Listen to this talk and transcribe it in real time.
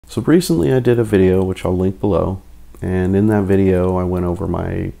So recently I did a video, which I'll link below, and in that video I went over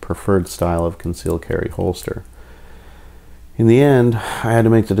my preferred style of concealed carry holster. In the end, I had to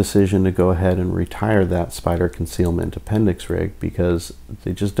make the decision to go ahead and retire that Spider concealment appendix rig because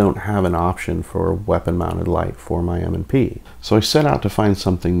they just don't have an option for weapon mounted light for my M&P. So I set out to find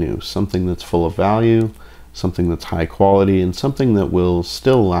something new, something that's full of value, something that's high quality, and something that will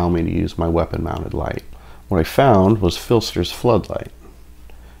still allow me to use my weapon mounted light. What I found was Phlsters Floodlight.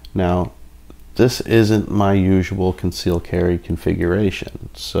 Now, this isn't my usual concealed carry configuration,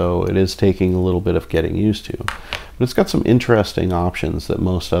 so it is taking a little bit of getting used to. But it's got some interesting options that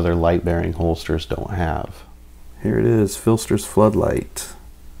most other light-bearing holsters don't have. Here it is, Phlsters Floodlight.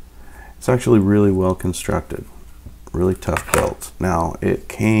 It's actually really well constructed, really tough built. Now, it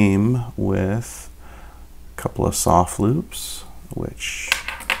came with a couple of soft loops, which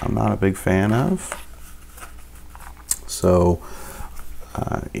I'm not a big fan of. So,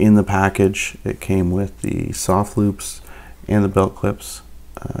 in the package, it came with the soft loops and the belt clips.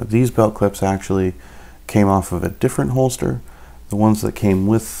 These belt clips actually came off of a different holster. The ones that came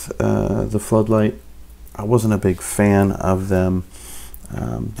with the Floodlight, I wasn't a big fan of them.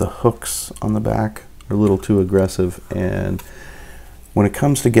 The hooks on the back are a little too aggressive, and when it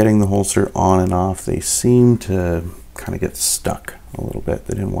comes to getting the holster on and off, they seem to kind of get stuck a little bit.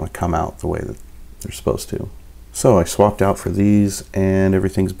 They didn't want to come out the way that they're supposed to. So I swapped out for these, and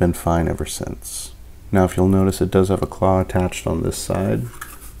everything's been fine ever since. Now, if you'll notice, it does have a claw attached on this side.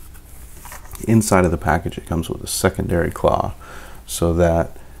 Inside of the package, it comes with a secondary claw, so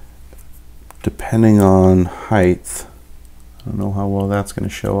that depending on height, I don't know how well that's going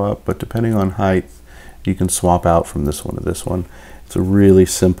to show up, but depending on height, you can swap out from this one to this one. It's a really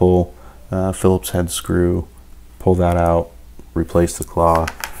simple Phillips head screw. Pull that out, replace the claw,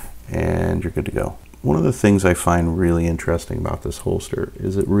 and you're good to go. One of the things I find really interesting about this holster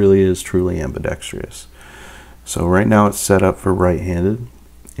is it really is truly ambidextrous. So right now it's set up for right-handed.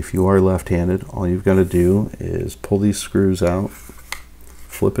 If you are left-handed, all you've got to do is pull these screws out,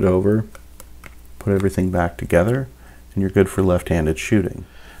 flip it over, put everything back together, and you're good for left-handed shooting.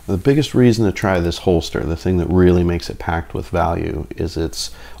 The biggest reason to try this holster, the thing that really makes it packed with value, is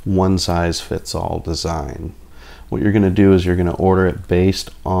its one-size-fits-all design. What you're going to do is you're going to order it based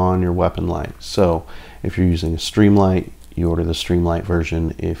on your weapon light. So if you're using a Streamlight, you order the Streamlight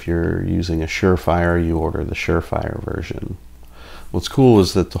version. If you're using a Surefire, you order the Surefire version. What's cool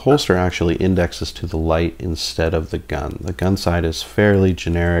is that the holster actually indexes to the light instead of the gun. The gun side is fairly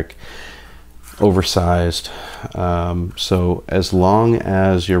generic, oversized. So as long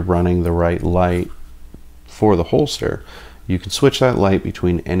as you're running the right light for the holster, you can switch that light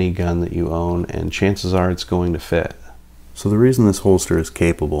between any gun that you own, and chances are it's going to fit. So the reason this holster is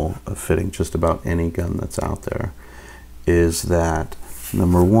capable of fitting just about any gun that's out there is that,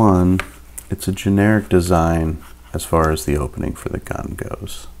 number one, it's a generic design as far as the opening for the gun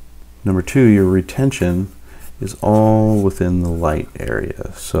goes. Number two, your retention is all within the light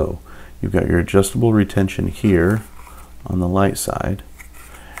area. So you've got your adjustable retention here on the light side,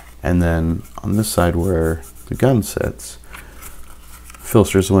 and then on this side where the gun sits,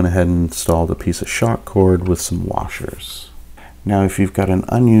 Phlsters went ahead and installed a piece of shock cord with some washers. Now, if you've got an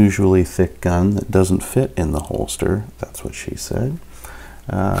unusually thick gun that doesn't fit in the holster, that's what she said,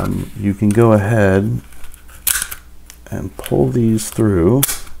 you can go ahead and pull these through,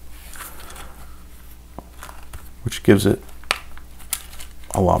 which gives it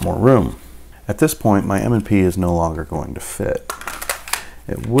a lot more room. At this point, my M&P is no longer going to fit.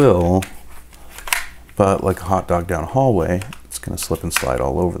 It will, but like a hot dog down a hallway, it's going to slip and slide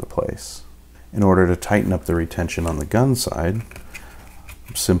all over the place. In order to tighten up the retention on the gun side,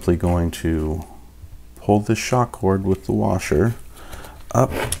 I'm simply going to pull this shock cord with the washer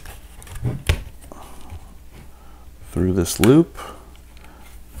up through this loop.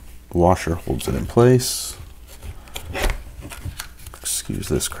 The washer holds it in place. Excuse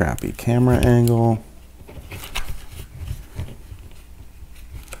this crappy camera angle.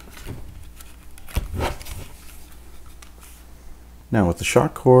 Now, with the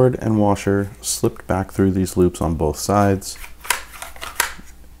shock cord and washer slipped back through these loops on both sides,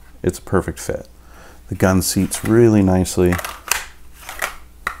 it's a perfect fit. The gun seats really nicely,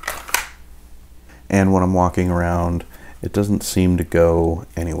 and when I'm walking around, it doesn't seem to go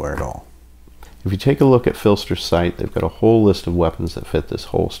anywhere at all. If you take a look at Phlster's site, they've got a whole list of weapons that fit this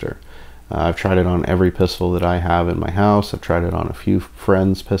holster. I've tried it on every pistol that I have in my house. I've tried it on a few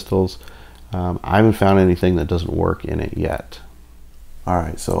friends' pistols. I haven't found anything that doesn't work in it yet.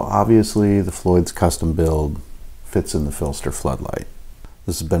 Alright, so obviously the Floyd's custom build fits in the Phlster Floodlight.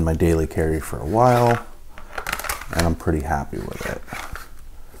 This has been my daily carry for a while, and I'm pretty happy with it.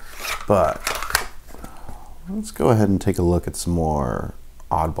 But let's go ahead and take a look at some more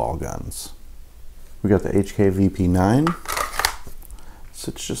oddball guns. We got the HK VP9.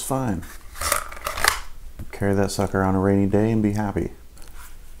 Sits just fine. Carry that sucker on a rainy day and be happy.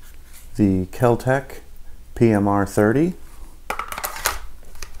 The Kel-Tec PMR 30.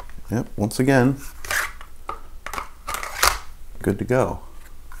 Yep, once again, good to go.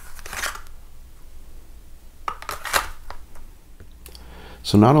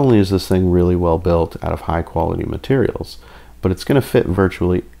 So not only is this thing really well built out of high quality materials, but it's going to fit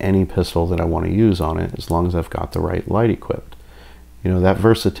virtually any pistol that I want to use on it as long as I've got the right light equipped. You know, that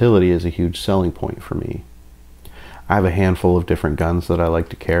versatility is a huge selling point for me. I have a handful of different guns that I like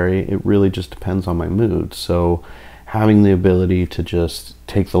to carry. It really just depends on my mood. So having the ability to just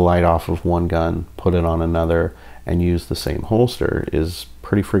take the light off of one gun, put it on another, and use the same holster is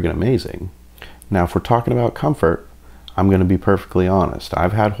pretty friggin' amazing. Now, if we're talking about comfort, I'm going to be perfectly honest.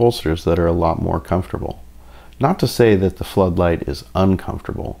 I've had holsters that are a lot more comfortable. Not to say that the Floodlight is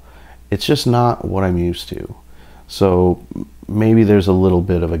uncomfortable. It's just not what I'm used to. So maybe there's a little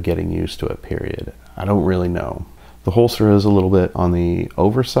bit of a getting used to it period. I don't really know. The holster is a little bit on the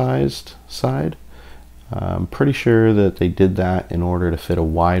oversized side. I'm pretty sure that they did that in order to fit a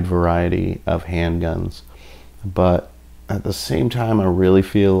wide variety of handguns. But at the same time, I really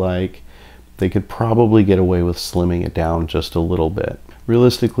feel like they could probably get away with slimming it down just a little bit.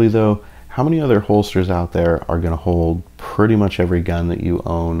 Realistically though, how many other holsters out there are going to hold pretty much every gun that you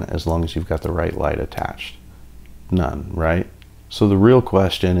own as long as you've got the right light attached? None, right? So the real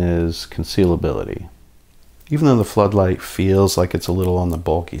question is concealability. Even though the Floodlight feels like it's a little on the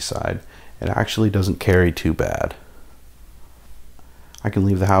bulky side, it actually doesn't carry too bad. I can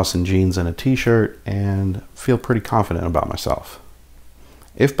leave the house in jeans and a t-shirt and feel pretty confident about myself.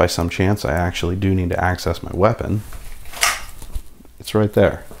 If by some chance I actually do need to access my weapon, it's right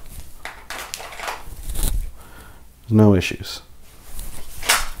there. There's no issues.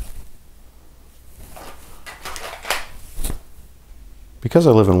 Because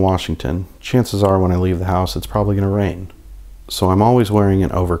I live in Washington, chances are when I leave the house it's probably going to rain. So I'm always wearing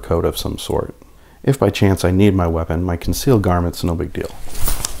an overcoat of some sort. If by chance I need my weapon, my concealed garment's no big deal.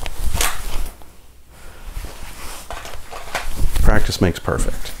 Practice makes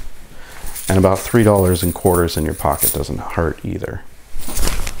perfect. And about $3 in quarters in your pocket doesn't hurt either.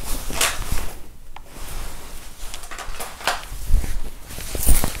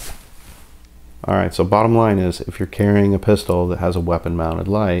 Alright, so bottom line is, if you're carrying a pistol that has a weapon mounted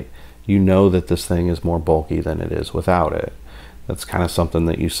light, you know that this thing is more bulky than it is without it. That's kind of something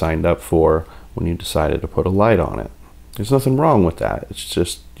that you signed up for when you decided to put a light on it. There's nothing wrong with that. It's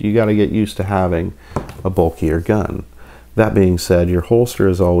just, you got to get used to having a bulkier gun. That being said, your holster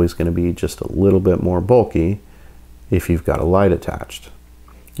is always going to be just a little bit more bulky if you've got a light attached.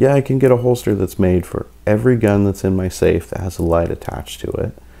 Yeah, I can get a holster that's made for every gun that's in my safe that has a light attached to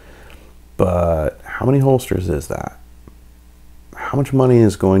it. But how many holsters is that? How much money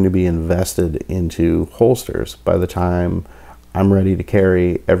is going to be invested into holsters by the time I'm ready to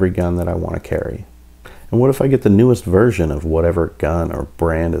carry every gun that I want to carry? And what if I get the newest version of whatever gun or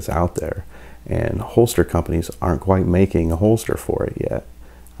brand is out there and holster companies aren't quite making a holster for it yet?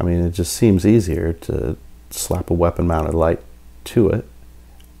 I mean, it just seems easier to slap a weapon mounted light to it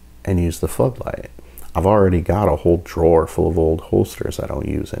and use the Floodlight. I've already got a whole drawer full of old holsters I don't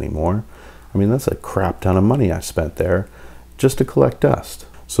use anymore. I mean, that's a crap ton of money I spent there just to collect dust.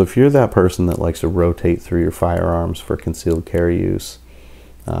 So if you're that person that likes to rotate through your firearms for concealed carry use,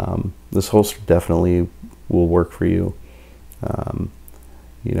 this holster definitely will work for you.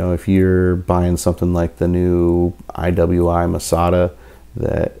 You know, if you're buying something like the new IWI Masada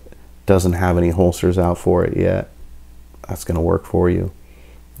that doesn't have any holsters out for it yet, that's going to work for you.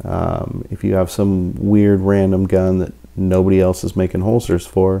 If you have some weird random gun that nobody else is making holsters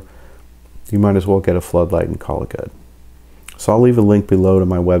for, you might as well get a Floodlight and call it good. So I'll leave a link below to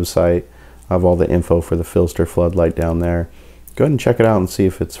my website. I have all the info for the Phlster Floodlight down there. Go ahead and check it out and see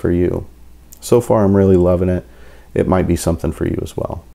if it's for you. So far I'm really loving it. It might be something for you as well.